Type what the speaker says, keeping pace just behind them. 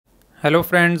Hello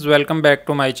friends, welcome back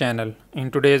to my channel.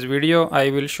 In today's video, I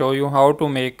will show you how to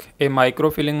make a micro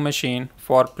filling machine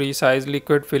for precise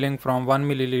liquid filling from 1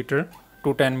 milliliter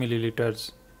to 10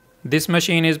 milliliters. This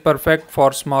machine is perfect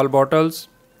for small bottles,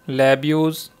 lab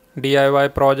use,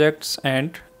 DIY projects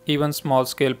and even small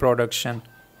scale production.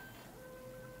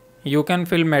 You can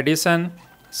fill medicine,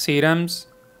 serums,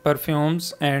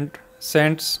 perfumes and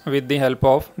scents with the help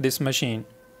of this machine.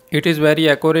 It is very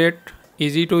accurate,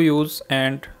 easy to use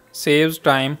and saves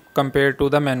time compared to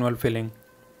the manual filling.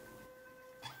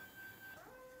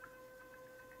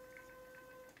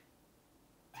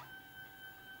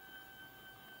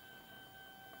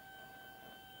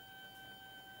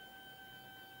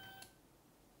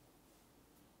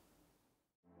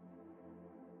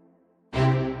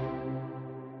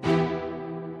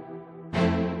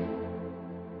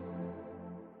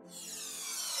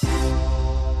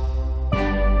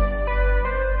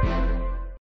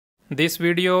 This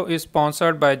video is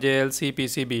sponsored by JLC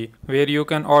PCB, where you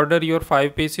can order your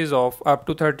 5 pieces of up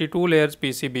to 32 layers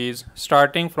PCBs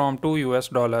starting from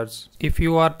 $2. If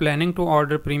you are planning to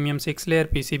order premium 6 layer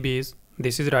PCBs,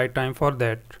 this is right time for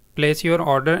that. Place your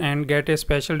order and get a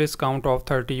special discount of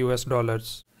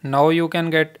 $30. Now you can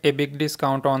get a big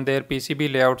discount on their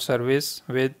PCB layout service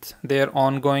with their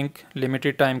ongoing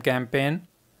limited time campaign.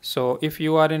 So if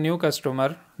you are a new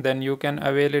customer, then you can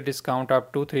avail a discount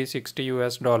up to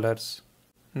 $360.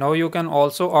 Now you can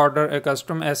also order a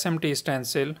custom SMT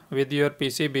stencil with your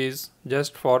PCBs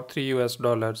just for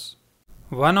 $3.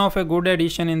 One of a good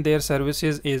addition in their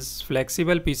services is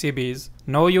flexible PCBs.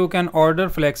 Now you can order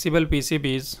flexible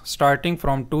PCBs starting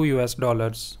from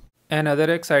 $2.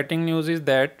 Another exciting news is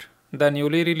that the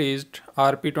newly released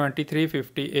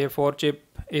RP2350A4 chip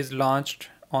is launched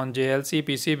on JLC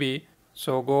PCB.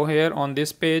 So go here on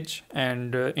this page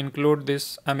and include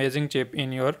this amazing chip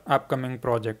in your upcoming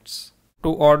projects. To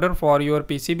order for your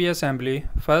PCB assembly,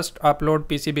 first upload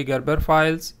PCB Gerber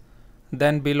files,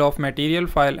 then bill of material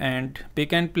file and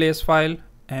pick and place file,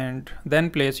 and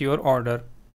then place your order.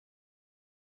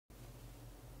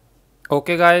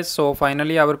 Okay guys, so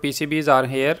finally our PCBs are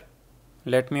here.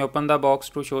 Let me open the box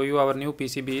to show you our new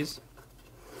PCBs.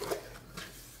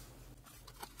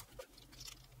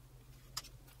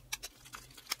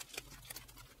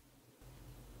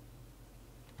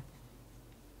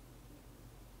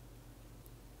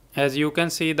 As you can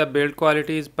see, the build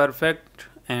quality is perfect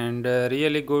and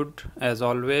really good as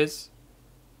always.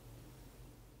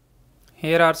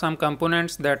 Here are some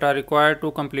components that are required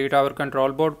to complete our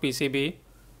control board PCB.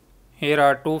 Here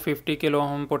are two 50 kilo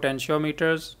ohm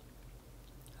potentiometers,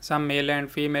 some male and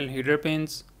female header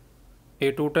pins,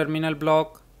 a 2-terminal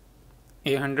block,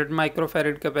 a 100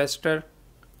 microfarad capacitor,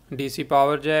 DC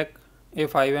power jack, a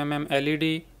 5 mm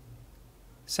LED,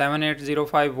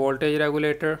 7805 voltage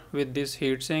regulator with this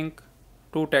heatsink,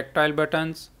 two tactile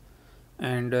buttons,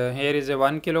 and here is a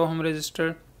 1 kilo ohm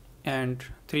resistor and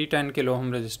three 10 kilo ohm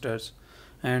resistors.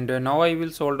 And now I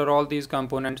will solder all these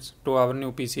components to our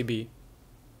new PCB.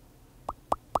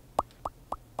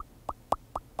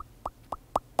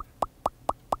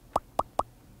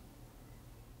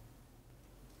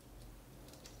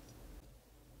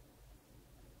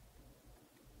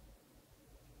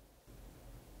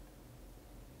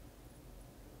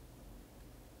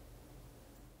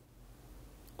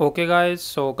 Okay guys,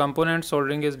 so component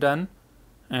soldering is done,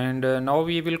 and now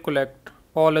we will collect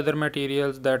all other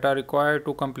materials that are required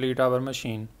to complete our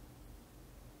machine.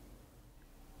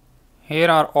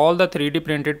 Here are all the 3D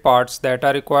printed parts that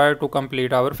are required to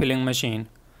complete our filling machine.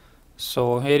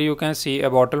 So here you can see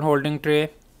a bottle holding tray,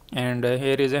 and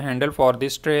here is a handle for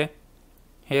this tray.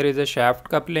 Here is a shaft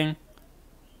coupling,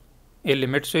 a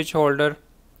limit switch holder,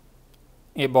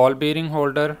 a ball bearing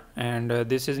holder, and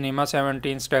this is NEMA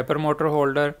 17 stepper motor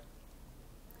holder.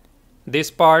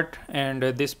 This part and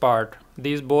this part,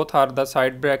 these both are the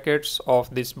side brackets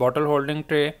of this bottle holding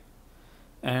tray,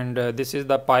 and this is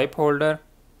the pipe holder,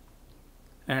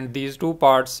 and these two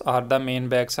parts are the main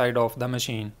back side of the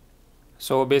machine.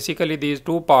 So basically these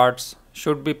two parts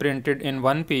should be printed in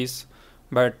one piece,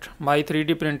 but my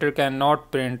 3D printer cannot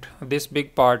print this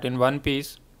big part in one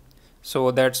piece.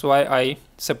 So that's why I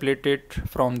split it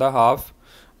from the half,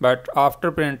 but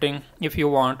after printing, if you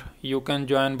want, you can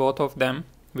join both of them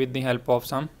with the help of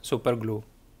some super glue.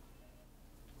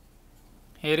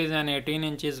 Here is an 18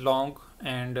 inches long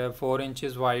and 4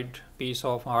 inches wide piece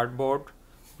of hardboard.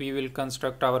 We will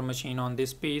construct our machine on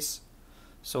this piece.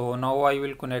 So now I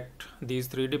will connect these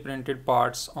 3D printed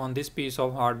parts on this piece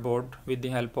of hardboard with the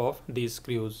help of these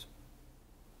screws.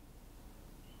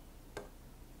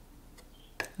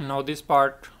 Now this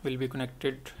part will be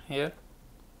connected here.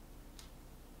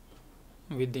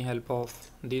 with the help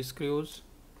of these screws.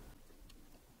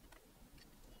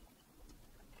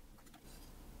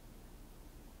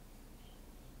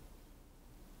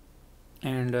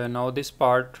 And now this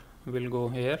part will go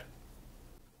here.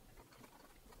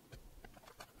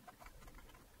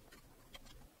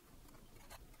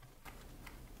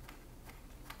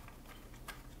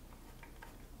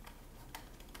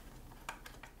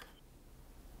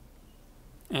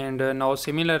 And now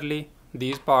similarly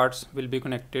these parts will be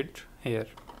connected here.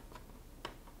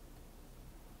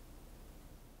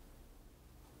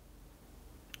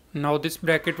 Now this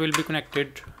bracket will be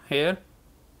connected here,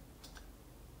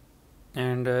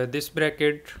 and this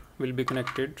bracket will be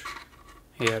connected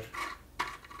here.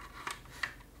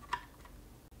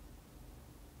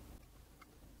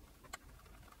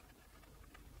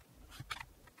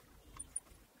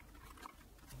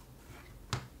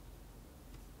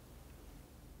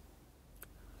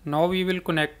 Now we will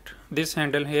connect this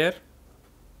handle here.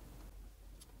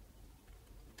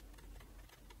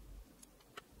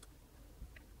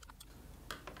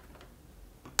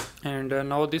 And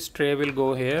now this tray will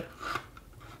go here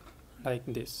like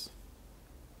this.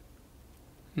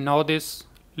 Now this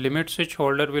limit switch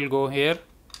holder will go here,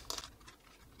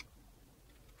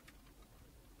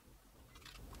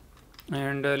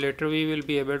 and later we will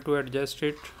be able to adjust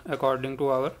it according to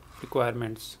our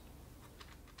requirements.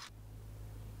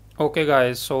 Okay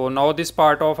guys, so now this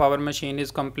part of our machine is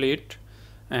complete,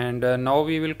 and now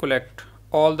we will collect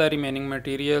all the remaining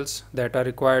materials that are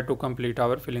required to complete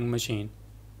our filling machine.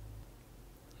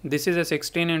 This is a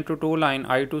 16x2 line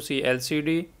I2C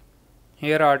LCD.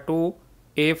 Here are two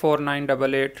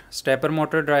A4988 stepper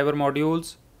motor driver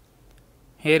modules.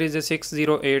 Here is a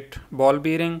 608 ball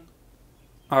bearing,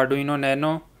 Arduino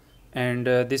Nano, and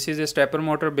this is a stepper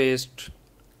motor based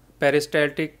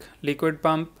peristaltic liquid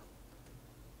pump.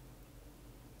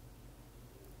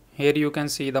 Here you can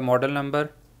see the model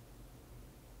number.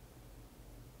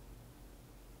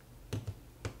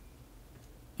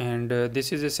 And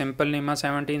this is a simple NEMA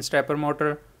 17 stepper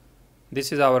motor.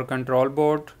 This is our control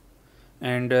board,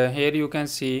 and here you can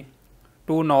see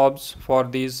two knobs for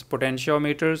these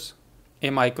potentiometers,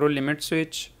 a micro limit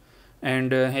switch,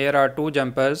 and here are two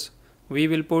jumpers. We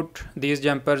will put these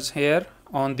jumpers here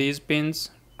on these pins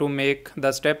to make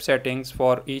the step settings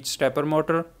for each stepper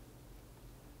motor.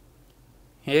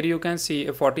 Here you can see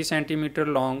a 40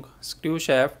 cm long screw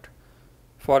shaft.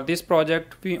 For this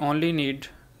project we only need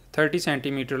 30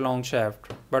 cm long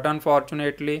shaft, but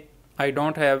unfortunately I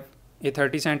don't have a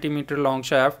 30 cm long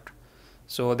shaft,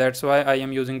 so that's why I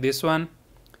am using this one.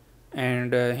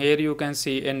 And here you can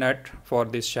see a nut for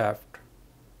this shaft.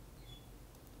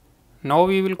 Now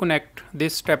we will connect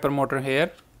this stepper motor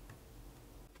here.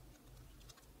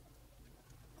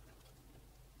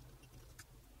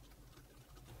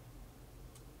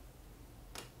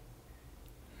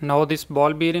 Now this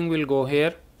ball bearing will go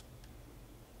here.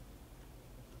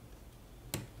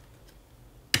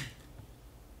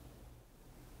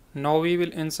 Now we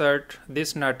will insert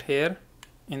this nut here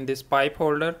in this pipe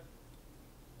holder.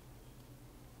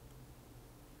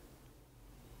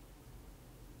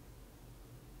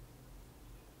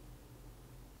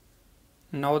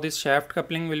 Now this shaft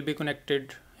coupling will be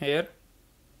connected here,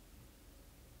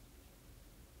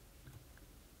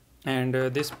 and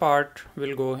this part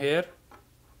will go here.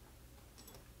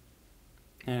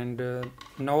 And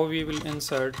now we will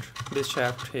insert this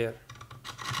shaft here.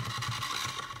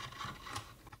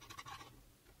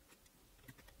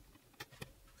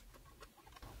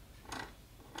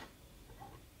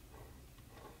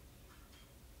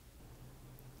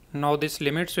 Now this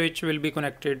limit switch will be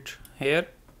connected here.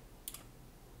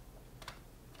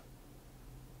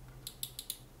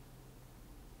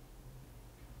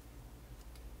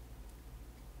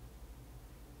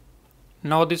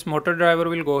 Now this motor driver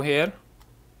will go here,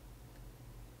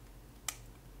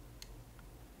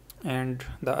 and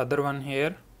the other one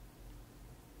here.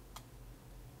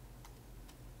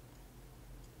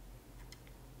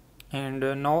 And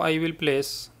now I will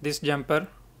place this jumper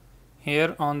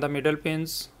here on the middle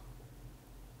pins,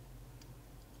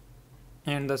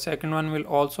 and the second one will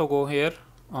also go here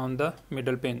on the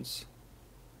middle pins.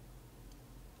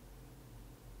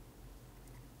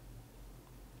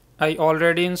 I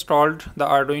already installed the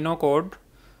Arduino code.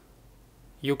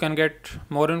 You can get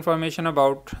more information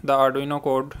about the Arduino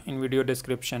code in video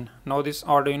description. Now this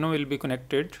Arduino will be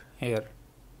connected here.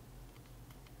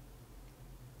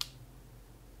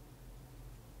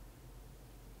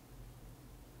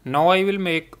 Now I will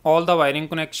make all the wiring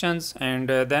connections, and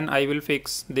then I will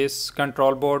fix this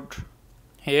control board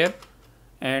here,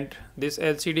 and this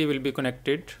LCD will be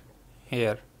connected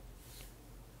here.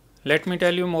 Let me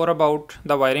tell you more about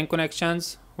the wiring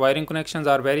connections. Wiring connections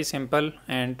are very simple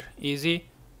and easy.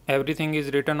 Everything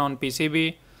is written on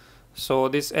PCB. So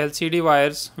this LCD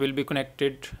wires will be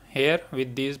connected here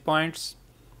with these points,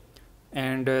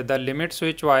 and the limit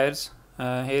switch wires,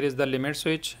 here is the limit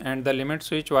switch, and the limit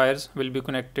switch wires will be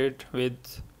connected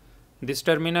with this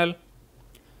terminal,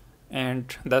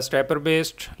 and the stepper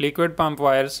based liquid pump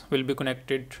wires will be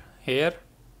connected here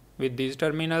with these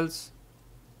terminals,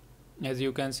 as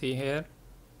you can see here,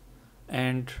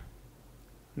 and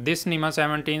this NEMA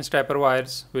 17 stepper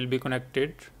wires will be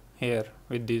connected here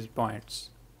with these points.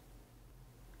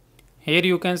 Here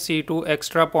you can see two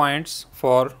extra points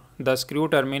for the screw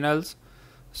terminals.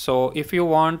 So if you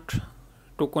want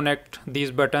to connect these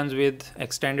buttons with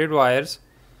extended wires,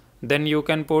 then you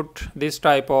can put this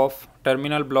type of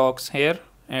terminal blocks here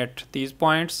at these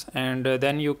points, and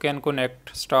then you can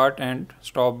connect start and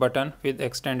stop button with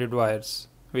extended wires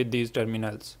with these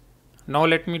terminals. Now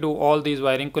let me do all these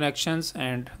wiring connections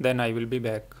and then I will be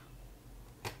back.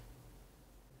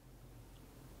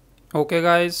 Okay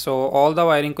guys, so all the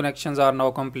wiring connections are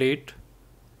now complete.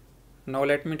 Now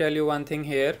let me tell you one thing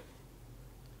here.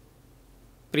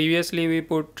 Previously we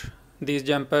put these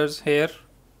jumpers here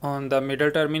on the middle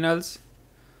terminals,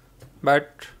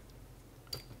 but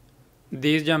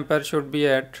these jumpers should be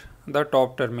at the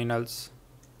top terminals.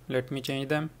 Let me change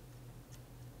them.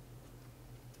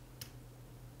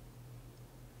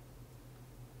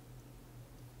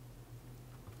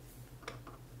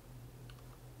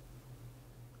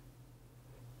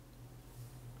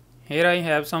 Here I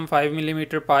have some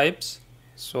 5mm pipes.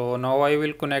 So now I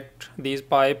will connect these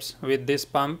pipes with this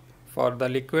pump for the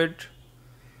liquid.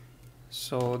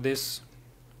 So this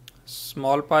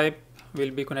small pipe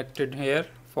will be connected here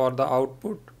for the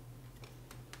output,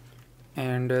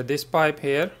 and this pipe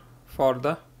here for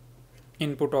the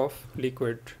input of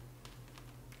liquid.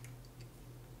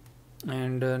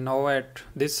 And now at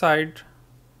this side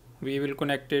we will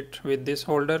connect it with this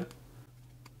holder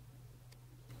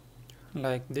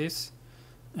like this,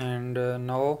 and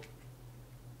now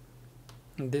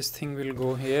this thing will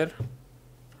go here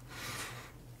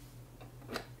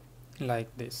like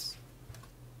this,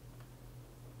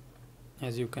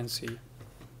 as you can see.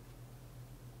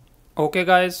 Okay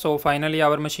guys, so finally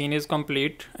our machine is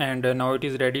complete and now it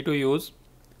is ready to use.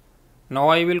 Now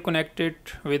I will connect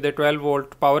it with a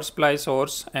 12-volt power supply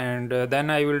source, and then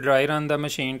I will dry run the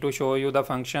machine to show you the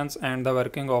functions and the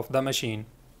working of the machine.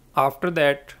 After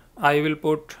that I will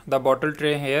put the bottle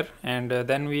tray here, and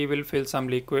then we will fill some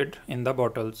liquid in the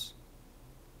bottles.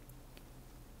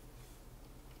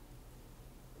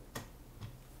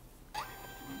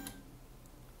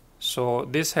 So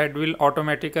this head will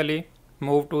automatically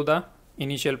move to the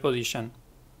initial position.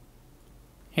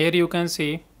 Here you can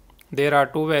see there are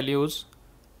two values.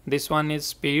 This one is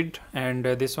speed and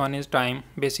this one is time.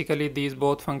 Basically these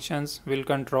both functions will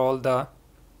control the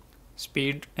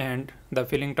speed and the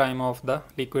filling time of the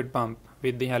liquid pump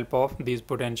with the help of these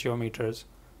potentiometers.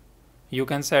 You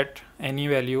can set any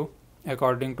value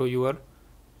according to your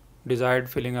desired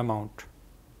filling amount.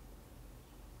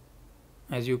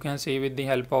 As you can see, with the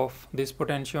help of this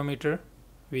potentiometer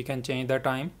we can change the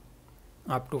time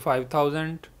up to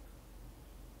 5000,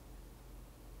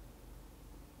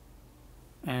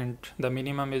 and the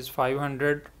minimum is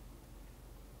 500,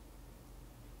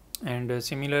 and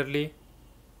similarly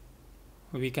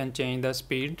we can change the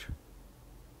speed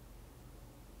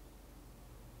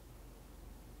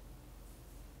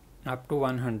up to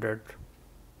 100.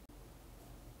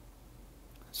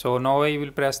 So now I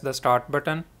will press the start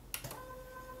button,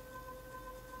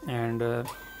 and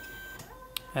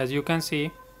as you can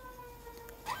see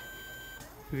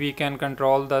we can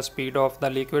control the speed of the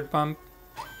liquid pump,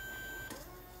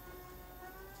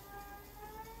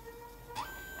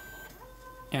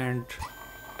 and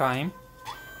time,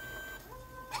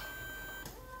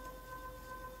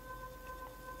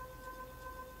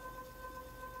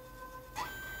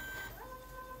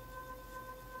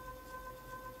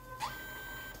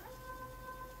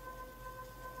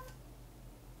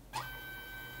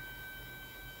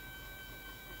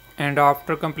 and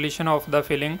after completion of the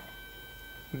filling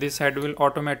this head will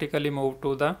automatically move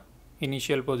to the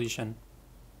initial position.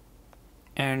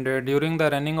 And during the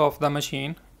running of the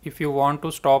machine, if you want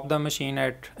to stop the machine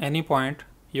at any point,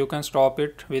 you can stop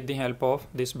it with the help of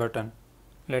this button.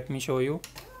 Let me show you.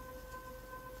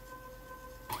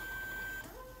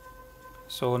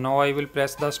 So now I will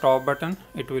press the stop button,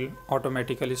 it will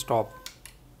automatically stop.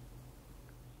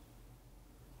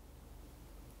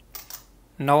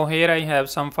 Now here I have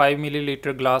some 5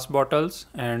 milliliter glass bottles,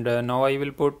 and now I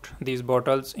will put these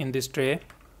bottles in this tray.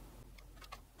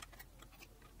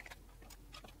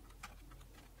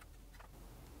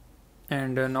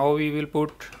 and now we will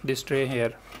put this tray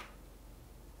here.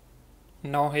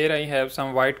 Now here I have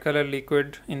some white color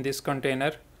liquid in this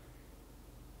container.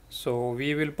 So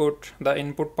we will put the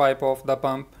input pipe of the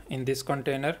pump in this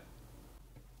container.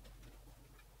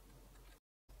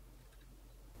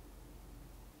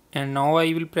 And now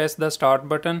I will press the start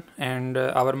button and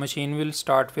our machine will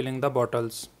start filling the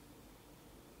bottles.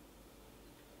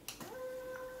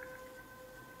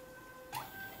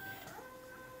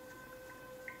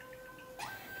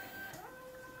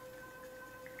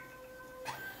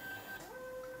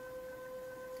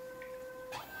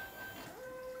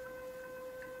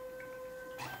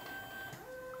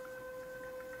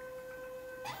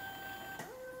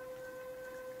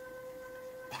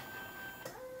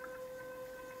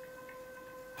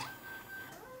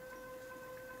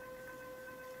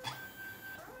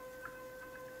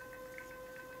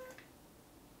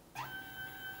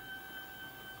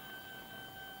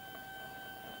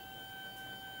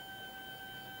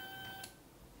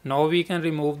 Now we can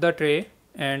remove the tray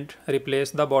and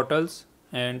replace the bottles,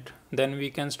 and then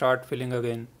we can start filling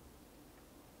again.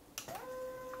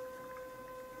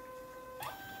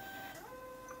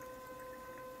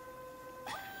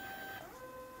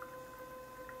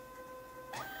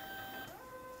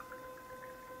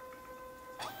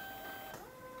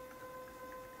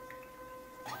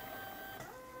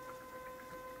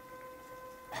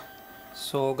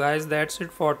 So guys, that's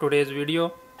it for today's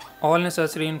video. All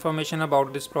necessary information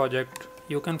about this project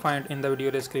you can find in the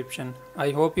video description. I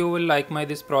hope you will like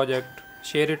this project,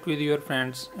 share it with your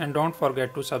friends, and don't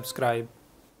forget to subscribe.